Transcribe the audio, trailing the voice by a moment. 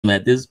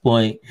At this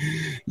point,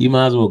 you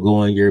might as well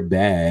go in your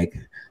bag,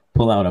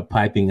 pull out a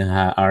piping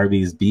hot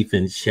Arby's beef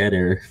and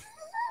cheddar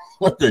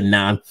with a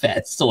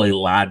non-fat soy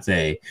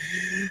latte.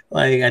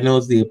 Like, I know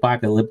it's the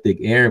apocalyptic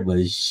era, but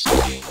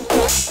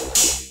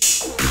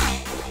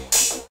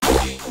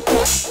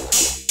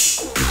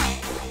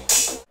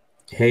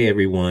hey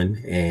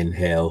everyone, and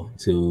hail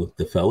to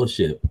the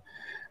fellowship.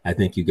 I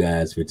thank you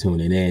guys for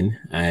tuning in.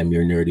 I am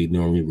your nerdy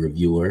normie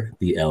reviewer,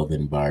 the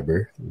Elvin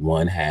Barber,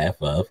 one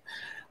half of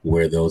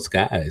We're Those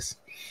Guys.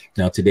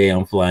 Now today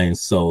I'm flying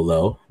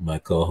solo. My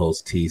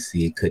co-host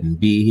TC couldn't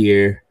be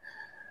here,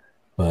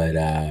 but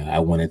I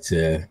wanted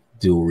to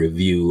do a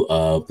review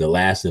of The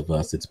Last of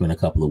Us. It's been a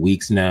couple of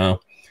weeks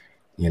now,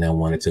 and I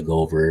wanted to go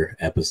over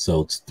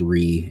episodes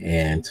 3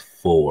 and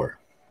 4.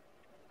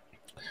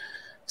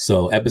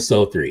 So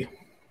episode 3.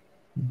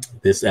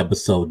 This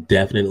episode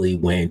definitely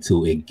went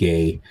to a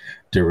gay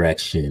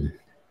direction.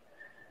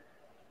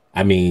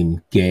 I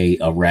mean, gay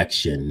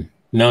erection.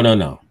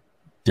 No.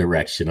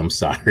 Direction. I'm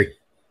sorry.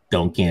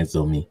 Don't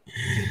cancel me.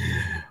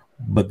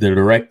 But the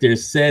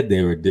directors said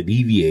they were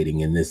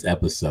deviating in this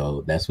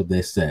episode. That's what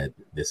they said.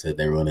 They said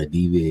they were going to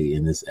deviate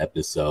in this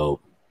episode.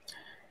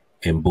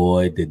 And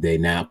boy, did they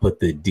not put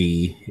the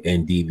D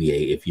in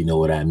deviate, if you know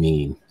what I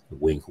mean.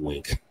 Wink,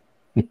 wink.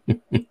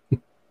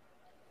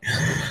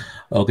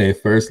 Okay,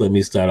 first, let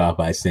me start off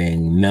by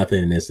saying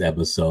nothing in this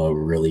episode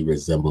really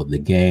resembled the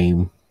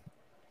game.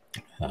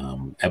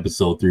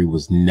 Episode 3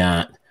 was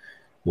not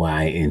what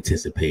I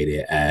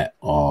anticipated at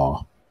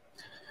all.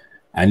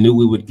 I knew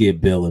we would get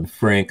Bill and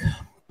Frank,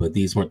 but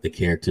these weren't the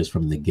characters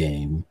from the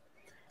game.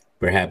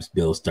 Perhaps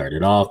Bill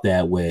started off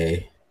that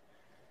way,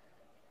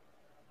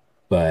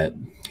 but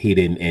he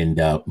didn't end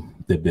up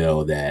the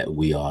Bill that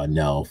we all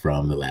know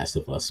from The Last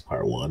of Us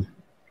Part 1.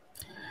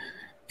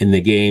 In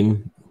the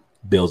game,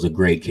 Bill's a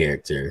great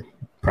character,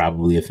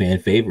 probably a fan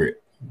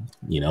favorite.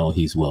 You know,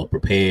 he's well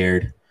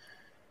prepared.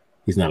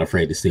 He's not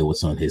afraid to say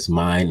what's on his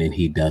mind, and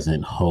he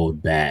doesn't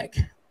hold back.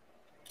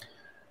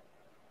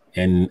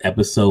 In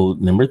episode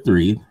number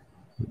 3,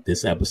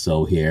 this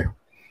episode here,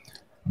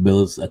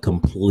 Bill's a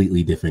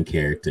completely different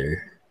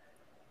character.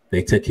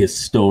 They took his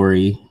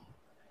story,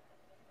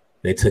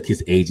 they took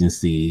his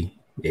agency,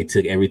 they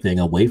took everything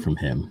away from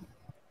him.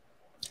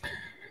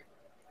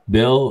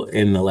 Bill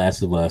in The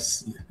Last of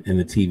Us in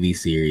the TV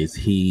series,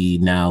 he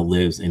now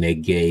lives in a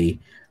gay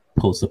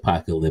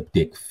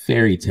post-apocalyptic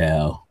fairy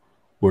tale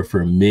where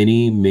for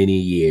many, many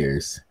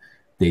years,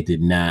 they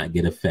did not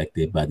get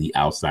affected by the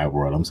outside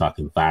world. I'm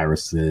talking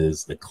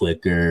viruses, the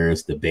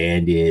clickers, the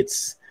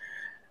bandits.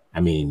 I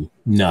mean,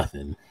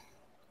 nothing.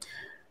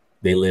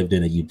 They lived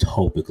in a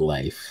utopic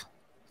life.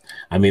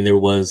 I mean, there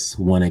was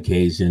one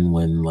occasion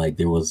when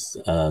there was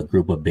a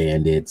group of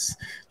bandits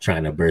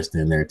trying to burst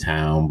in their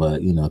town,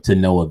 but, you know, to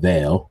no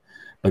avail.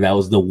 But that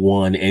was the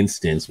one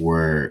instance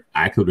where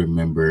I could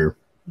remember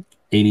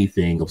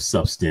anything of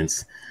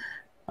substance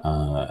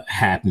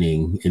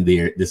happening in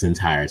this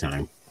entire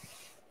time.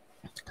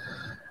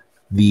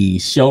 The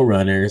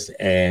showrunners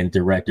and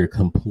director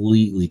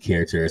completely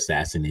character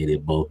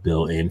assassinated both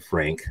Bill and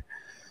Frank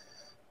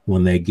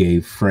when they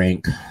gave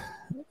Frank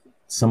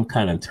some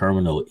kind of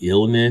terminal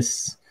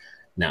illness.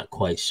 Not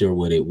quite sure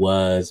what it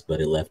was,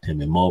 but it left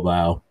him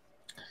immobile.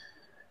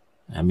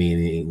 I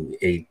mean,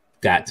 it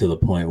got to the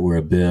point where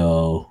it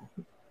got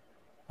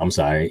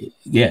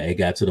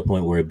to the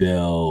point where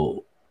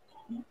Bill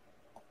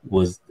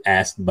was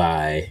asked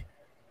by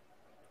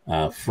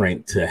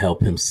Frank to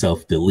help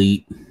himself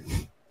delete,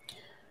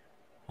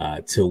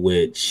 to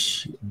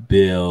which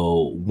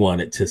Bill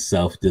wanted to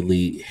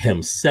self-delete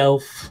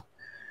himself.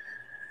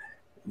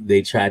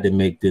 They tried to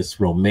make this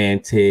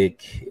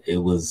romantic.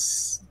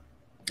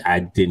 I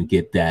didn't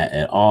get that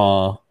at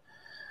all.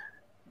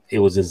 It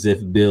was as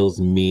if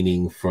Bill's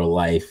meaning for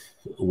life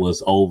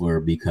was over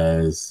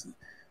because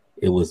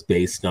it was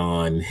based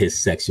on his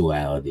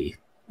sexuality,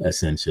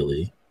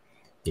 essentially.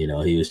 You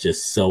know, he was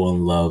just so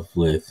in love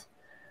with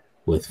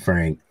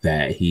Frank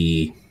that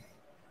he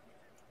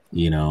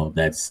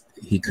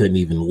couldn't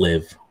even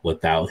live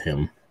without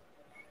him.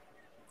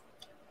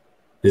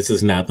 This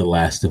is not The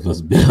Last of Us,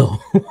 Bill.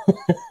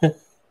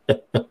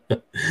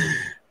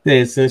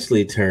 They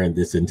essentially turned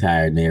this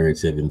entire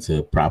narrative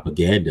into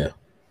propaganda,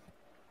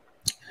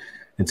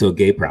 into a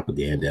gay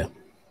propaganda.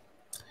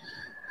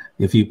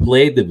 If you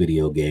played the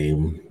video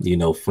game, you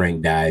know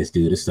Frank dies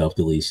due to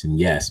self-deletion,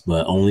 yes,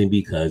 but only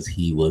because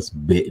he was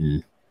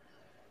bitten.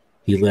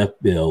 He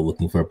left Bill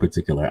looking for a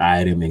particular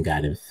item and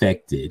got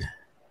infected.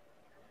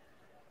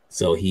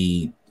 So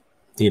he,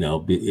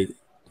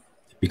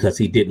 because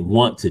he didn't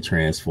want to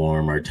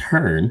transform or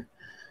turn,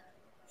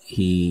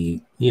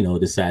 he,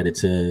 decided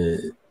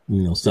to,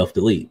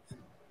 self-delete.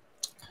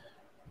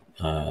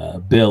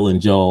 Bill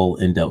and Joel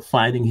end up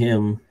finding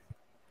him.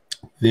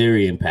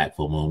 Very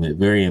impactful moment,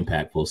 very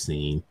impactful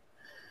scene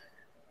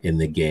in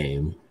the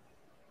game.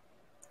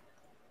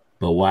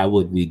 But why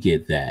would we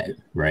get that,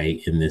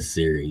 right, in this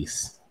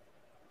series?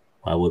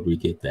 Why would we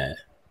get that?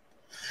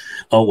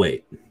 Oh,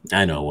 wait,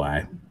 I know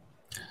why.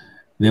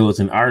 There was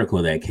an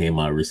article that came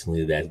out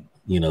recently that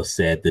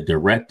said the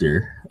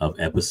director of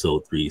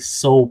episode 3's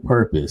sole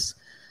purpose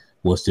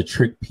was to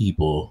trick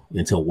people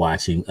into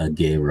watching a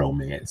gay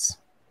romance.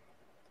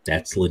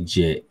 That's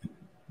legit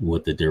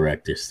what the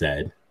director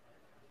said.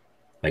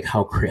 Like,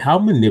 how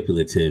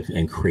manipulative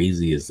and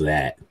crazy is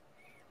that?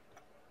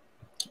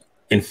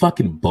 And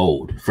fucking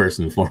bold, first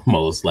and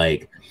foremost.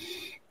 Like,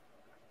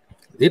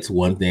 it's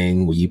one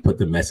thing when you put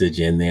the message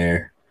in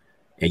there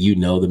and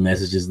the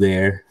message is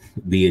there,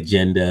 the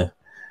agenda,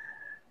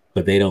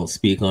 but they don't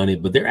speak on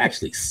it. But they're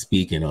actually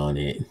speaking on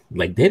it.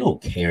 Like, they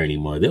don't care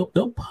anymore. They'll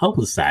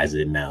publicize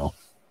it now.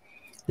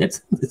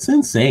 It's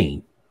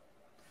insane.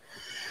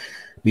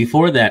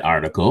 Before that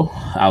article,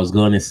 I was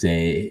going to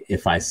say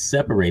if I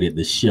separated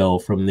the show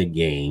from the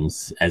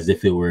games as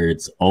if it were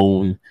its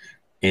own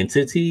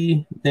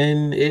entity,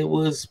 then it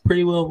was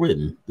pretty well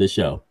written, the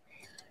show.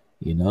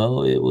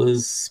 It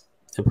was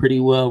a pretty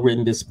well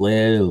written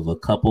display of a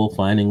couple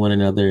finding one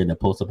another in the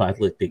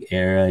post-apocalyptic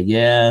era.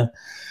 Yeah,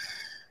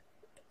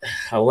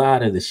 a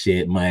lot of the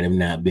shit might have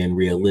not been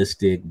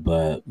realistic,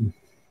 but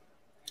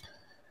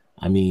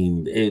I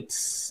mean, it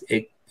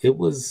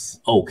was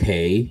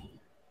okay.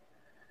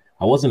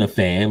 I wasn't a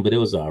fan, but it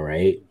was all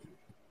right.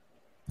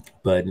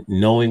 But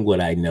knowing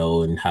what I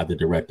know and how the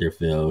director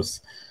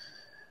feels,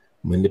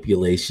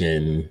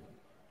 manipulation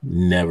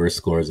never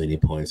scores any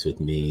points with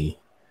me.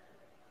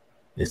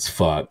 It's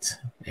fucked.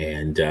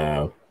 And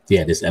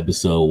this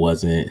episode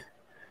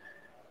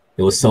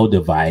it was so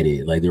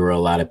divided. Like, there were a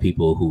lot of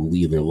people who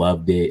either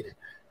loved it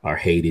or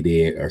hated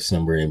it or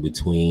somewhere in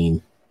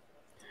between.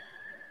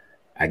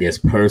 I guess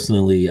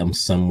personally, I'm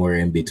somewhere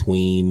in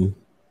between.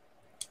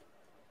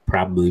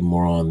 Probably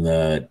more on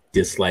the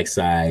dislike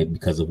side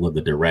because of what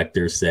the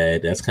director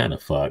said. That's kind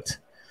of fucked.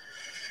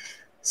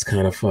 It's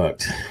kind of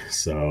fucked.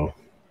 So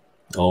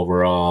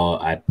overall,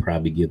 I'd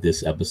probably give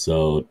this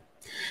episode,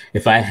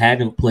 if I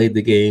hadn't played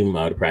the game,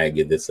 I would probably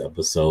give this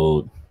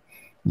episode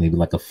maybe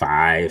like a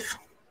 5,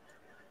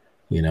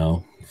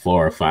 4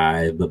 or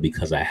 5. But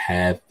because I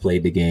have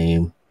played the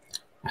game,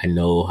 I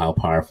know how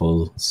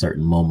powerful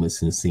certain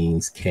moments and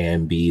scenes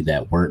can be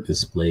that weren't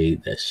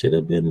displayed, that should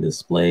have been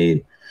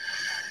displayed.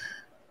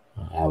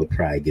 I would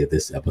probably give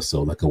this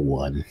episode like a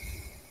 1.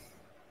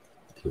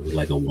 Give it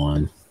like a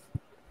 1.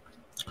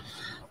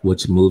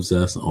 Which moves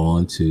us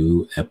on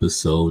to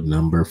episode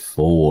number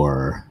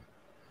 4.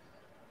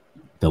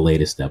 The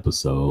latest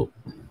episode.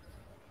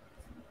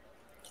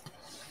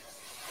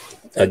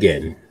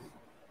 Again,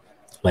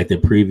 like the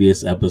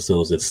previous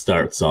episodes, it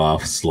starts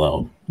off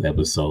slow.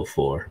 Episode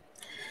 4.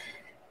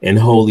 And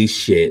holy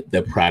shit,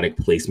 the product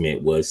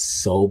placement was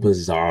so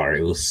bizarre.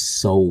 It was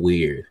so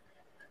weird,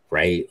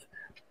 right?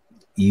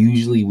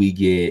 Usually we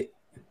get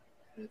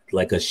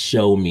like a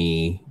show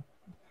me,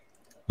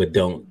 but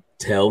don't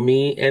tell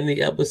me in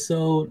the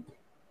episode.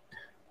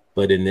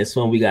 But in this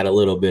one, we got a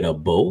little bit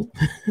of both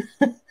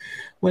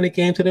when it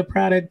came to the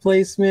product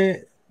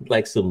placement,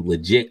 like some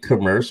legit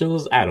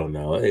commercials. I don't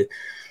know.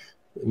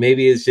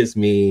 Maybe it's just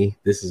me.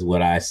 This is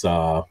what I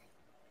saw.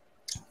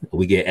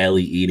 We get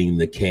Ellie eating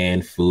the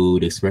canned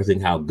food, expressing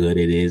how good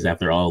it is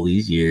after all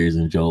these years.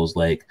 And Joel's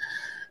like,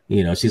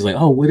 she's like,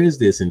 oh, what is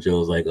this? And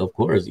Joel's like, of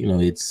course,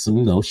 it's,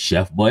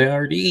 Chef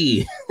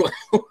Boyardee,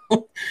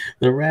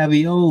 the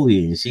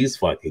ravioli. And she's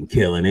fucking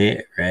killing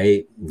it,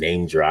 right?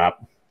 Name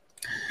drop.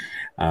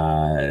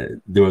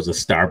 There was a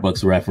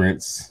Starbucks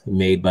reference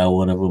made by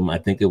one of them. I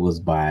think it was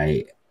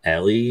by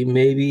Ellie,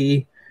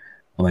 maybe.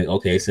 I'm like,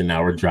 okay, so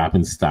now we're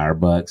dropping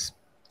Starbucks.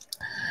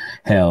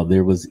 Hell,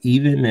 there was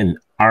even an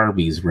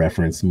Arby's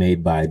reference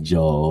made by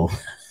Joel.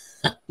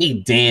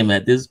 Damn,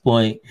 at this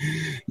point,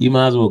 you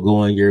might as well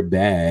go in your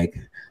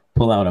bag,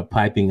 pull out a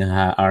piping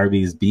hot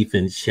Arby's beef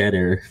and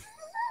cheddar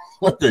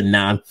with the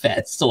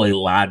non-fat soy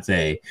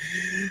latte.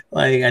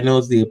 Like, I know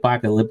it's the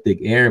apocalyptic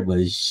era,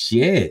 but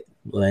shit,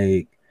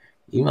 like,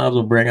 you might as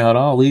well bring out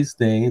all these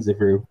things if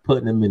you're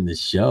putting them in the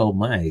show.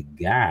 My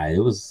God,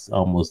 it was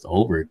almost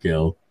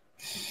overkill.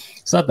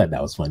 So I thought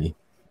that was funny.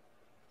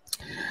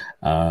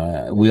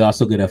 We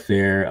also get a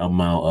fair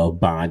amount of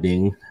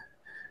bonding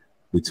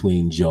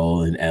between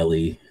Joel and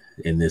Ellie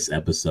in this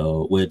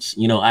episode, which,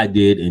 I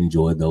did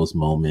enjoy those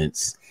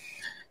moments.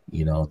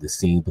 The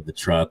scene with the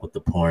truck with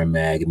the porn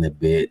mag and the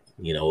bit,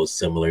 was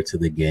similar to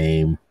the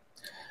game.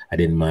 I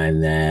didn't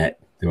mind that.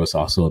 There was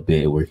also a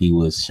bit where he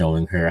was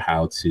showing her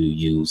how to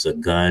use a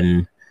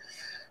gun.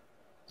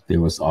 There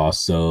was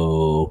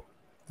also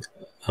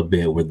a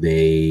bit where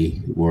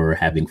they were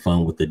having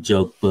fun with the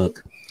joke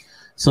book.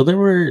 So there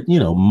were,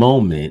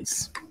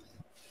 moments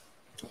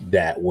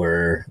that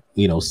were,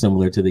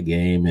 similar to the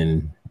game.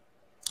 And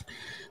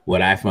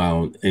what I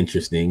found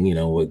interesting,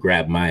 what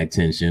grabbed my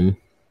attention.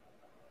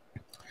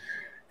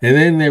 And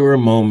then there were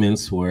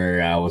moments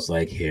where I was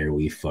like, here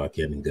we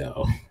fucking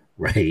go,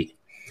 right?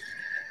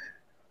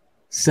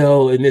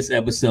 So in this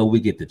episode, we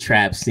get the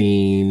trap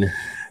scene.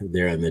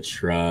 They're in the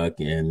truck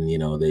and,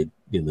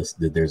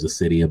 there's a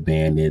city of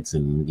bandits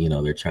and,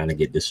 they're trying to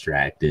get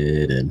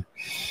distracted and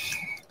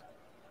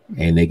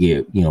they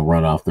get,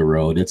 run off the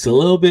road. It's a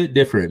little bit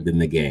different than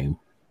the game.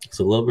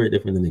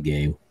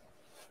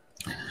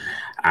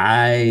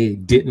 I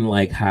didn't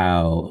like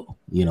how,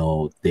 you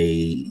know, they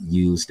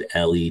used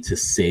Ellie to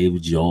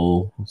save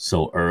Joel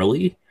so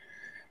early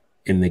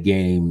in the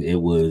game.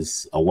 It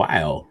was a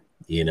while,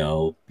 you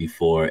know,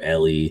 before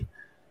Ellie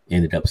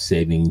ended up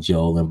saving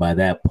Joel. And by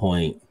that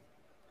point,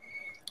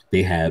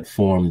 they had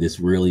formed this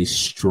really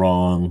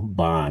strong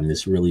bond,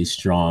 this really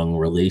strong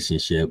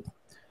relationship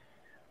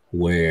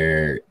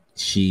where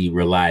she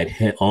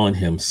relied on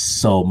him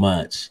so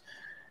much.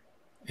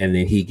 And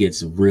then he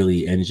gets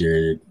really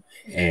injured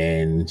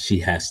and she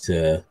has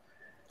to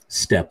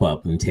step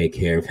up and take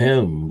care of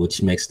him,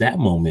 which makes that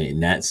moment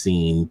and that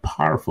scene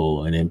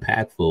powerful and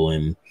impactful.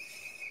 And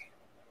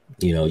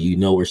you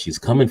know where she's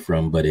coming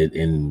from, but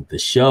in the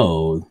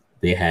show,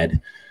 they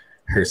had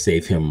her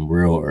save him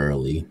real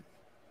early,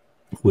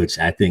 which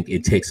I think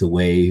it takes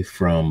away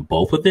from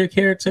both of their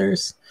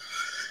characters.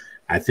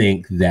 I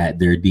think that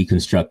they're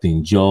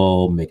deconstructing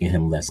Joel, making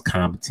him less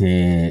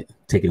competent,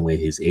 taking away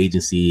his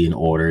agency in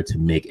order to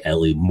make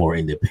Ellie more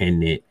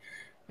independent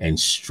and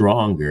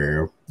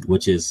stronger,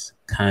 which is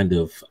kind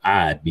of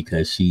odd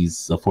because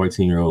she's a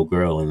 14-year-old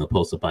girl in a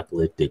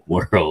post-apocalyptic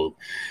world.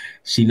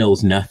 She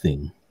knows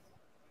nothing.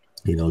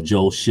 You know,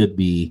 Joel should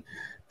be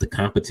the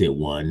competent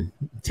one,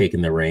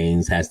 taking the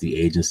reins, has the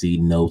agency,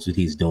 knows what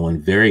he's doing,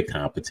 very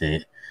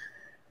competent.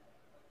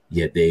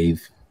 Yet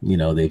they've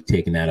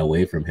taken that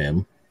away from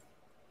him.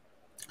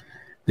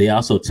 They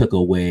also took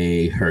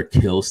away her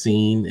kill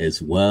scene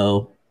as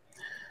well.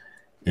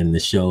 In the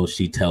show,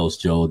 she tells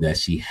Joel that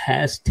she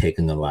has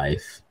taken a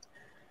life,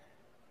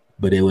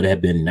 but it would have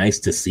been nice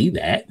to see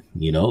that,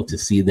 to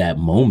see that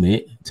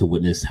moment, to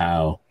witness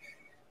how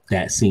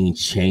that scene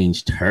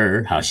changed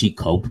her, how she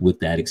coped with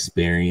that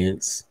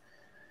experience.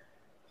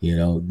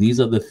 These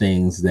are the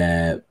things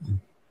that,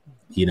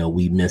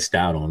 we missed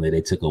out on, that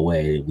they took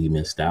away, we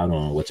missed out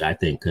on, which I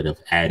think could have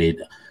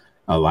added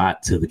a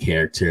lot to the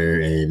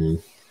character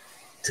and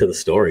to the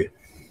story.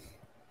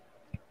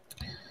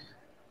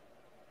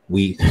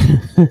 We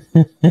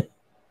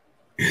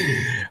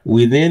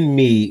we then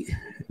meet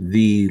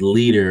the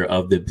leader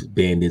of the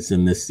bandits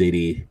in the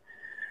city,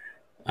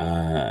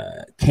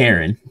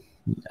 Karen.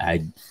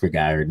 I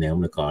forgot her name. I'm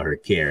gonna call her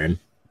Karen.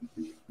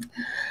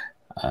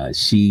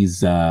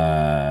 She's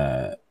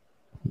not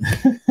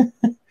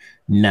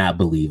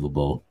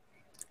believable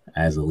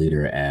as a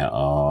leader at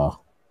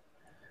all.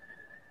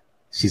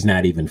 She's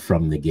not even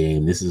from the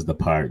game. This is the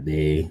part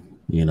they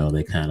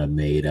kind of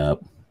made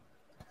up.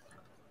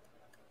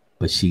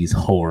 But she's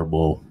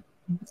horrible.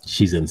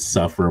 She's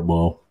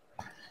insufferable.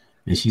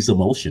 And she's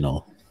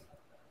emotional.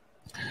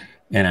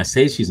 And I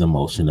say she's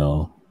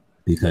emotional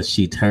because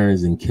she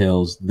turns and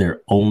kills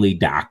their only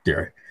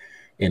doctor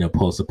in a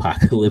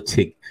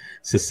post-apocalyptic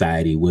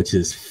society, which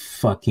is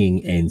fucking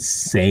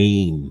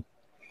insane.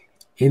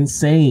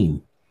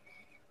 Insane.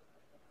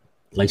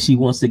 Like, she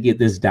wants to get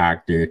this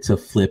doctor to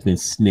flip and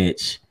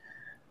snitch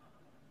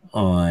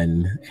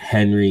on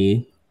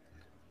Henry,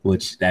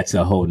 which that's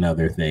a whole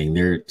nother thing.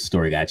 Their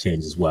story got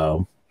changed as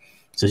well.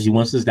 So she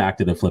wants this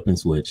doctor to flip and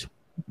switch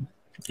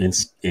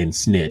and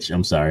snitch.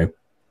 I'm sorry.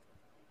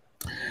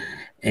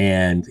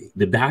 And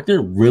the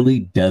doctor really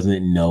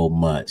doesn't know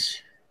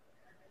much.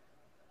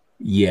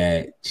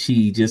 Yet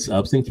she just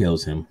ups and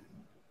kills him.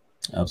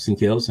 Ups and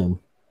kills him.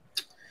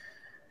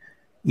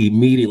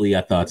 Immediately,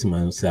 I thought to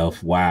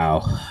myself,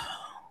 wow,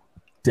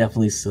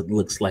 definitely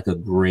looks like a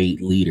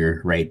great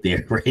leader right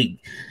there, right?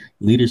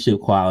 Leadership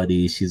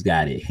qualities, she's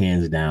got it,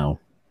 hands down.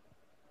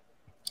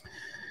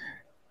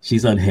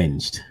 She's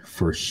unhinged,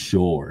 for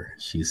sure.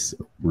 She's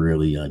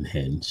really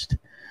unhinged.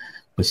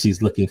 But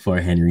she's looking for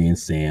Henry and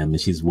Sam,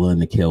 and she's willing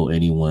to kill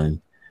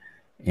anyone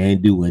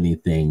and do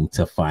anything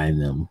to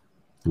find them,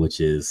 which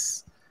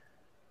is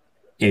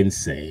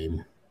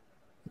insane.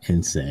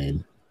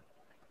 Insane.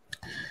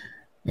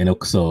 And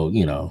so,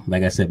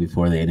 like I said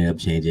before, they ended up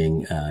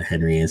changing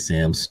Henry and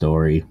Sam's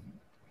story.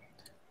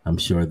 I'm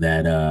sure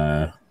that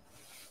a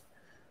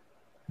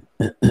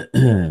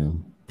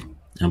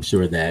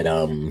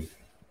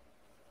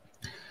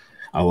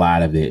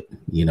lot of it,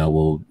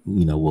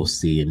 we'll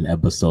see in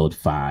episode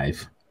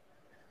 5.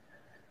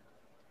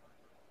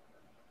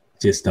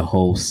 Just the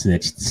whole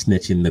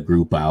snitching the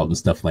group out and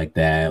stuff like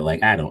that.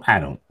 Like, I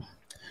don't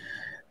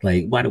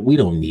like, we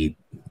don't need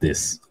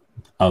this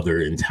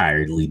other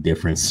entirely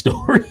different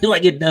story.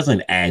 Like, it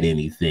doesn't add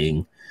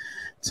anything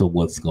to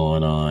what's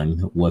going on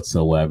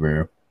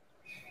whatsoever.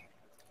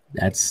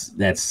 That's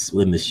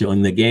in the show.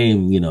 In the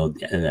game,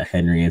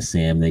 Henry and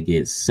Sam, they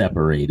get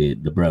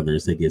separated. The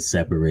brothers, they get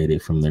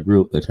separated from the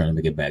group. They're trying to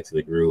make it back to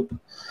the group.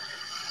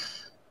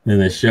 In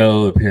the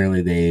show,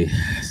 apparently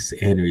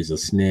Henry's a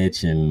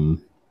snitch, and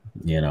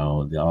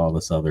all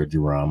this other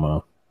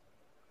drama.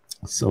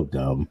 So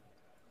dumb.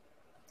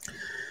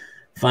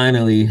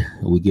 Finally,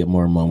 we get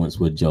more moments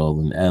with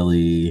Joel and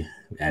Ellie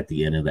at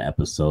the end of the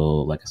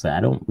episode. Like I said, I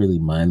don't really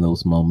mind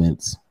those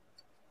moments.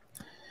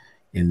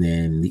 And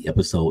then the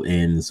episode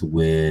ends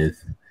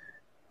with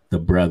the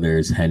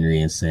brothers,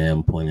 Henry and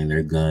Sam, pointing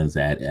their guns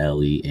at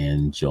Ellie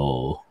and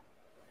Joel.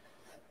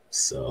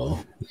 So,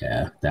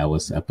 yeah, that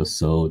was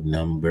episode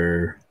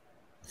number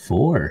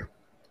 4.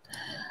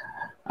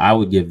 I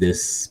would give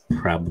this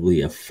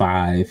probably a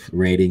 5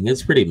 rating.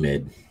 It's pretty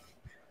mid.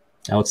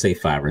 I would say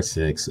 5 or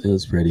 6. It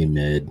was pretty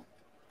mid.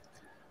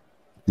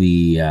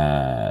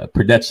 The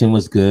production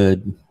was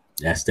good.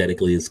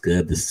 Aesthetically, it's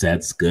good. The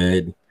set's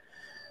good.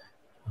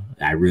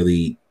 I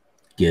really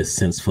get a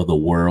sense for the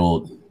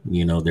world,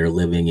 you know, they're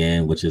living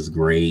in, which is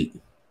great.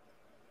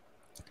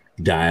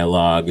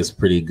 Dialogue is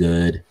pretty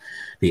good.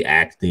 The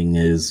acting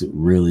is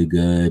really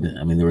good.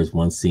 I mean, there was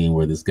one scene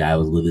where this guy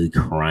was literally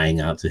crying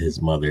out to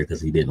his mother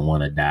because he didn't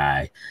want to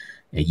die.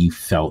 And you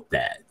felt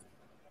that.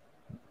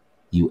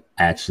 You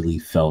actually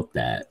felt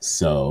that.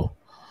 So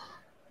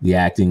the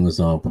acting was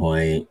on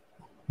point.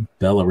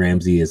 Bella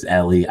Ramsey is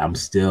Ellie. I'm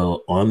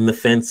still on the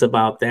fence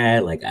about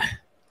that. Like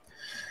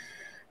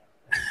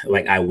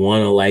I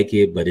want to like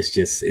it, but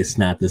it's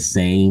not the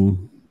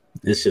same.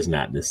 It's just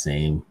not the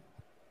same.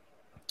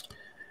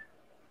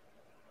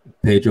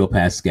 Pedro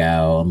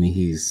Pascal, I mean,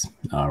 he's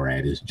all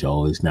right as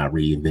Joel. He's not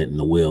reinventing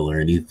the wheel or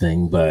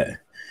anything, but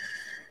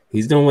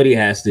he's doing what he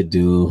has to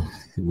do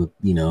with,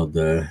 you know,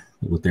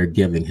 what they're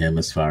giving him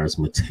as far as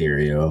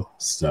material.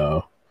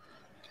 So,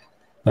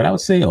 but I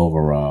would say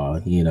overall,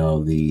 you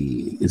know,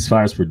 as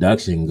far as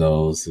production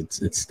goes,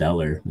 it's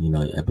stellar. You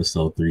know,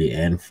 episode 3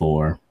 and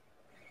 4,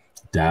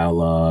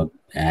 dialogue,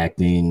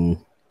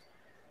 acting,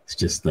 it's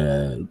just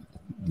the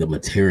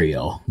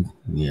material.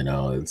 You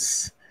know,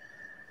 it's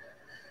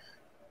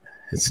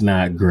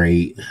not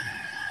great.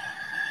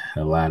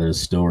 A lot of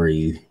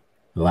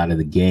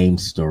the game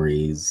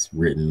stories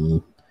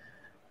written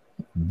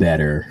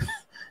better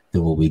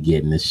than what we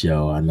get in the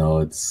show. I know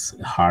it's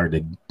hard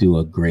to do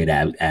a great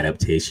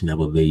adaptation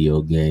of a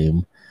video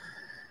game,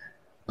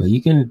 but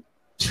you can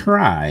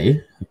try,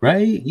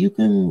 right? You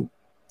can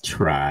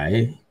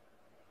try.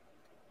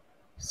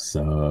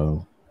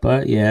 So,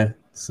 but yeah,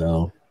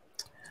 so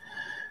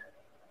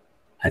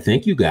I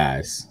thank you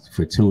guys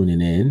for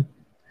tuning in.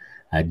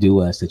 I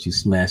do ask that you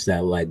smash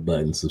that like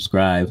button,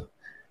 subscribe,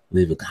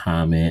 leave a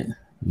comment,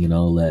 you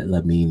know,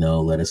 let me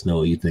know, let us know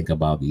what you think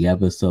about the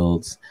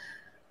episodes.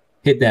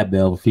 Hit that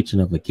bell for future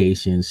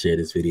notifications, share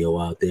this video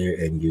out there,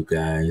 and you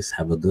guys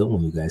have a good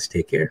one. You guys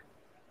take care.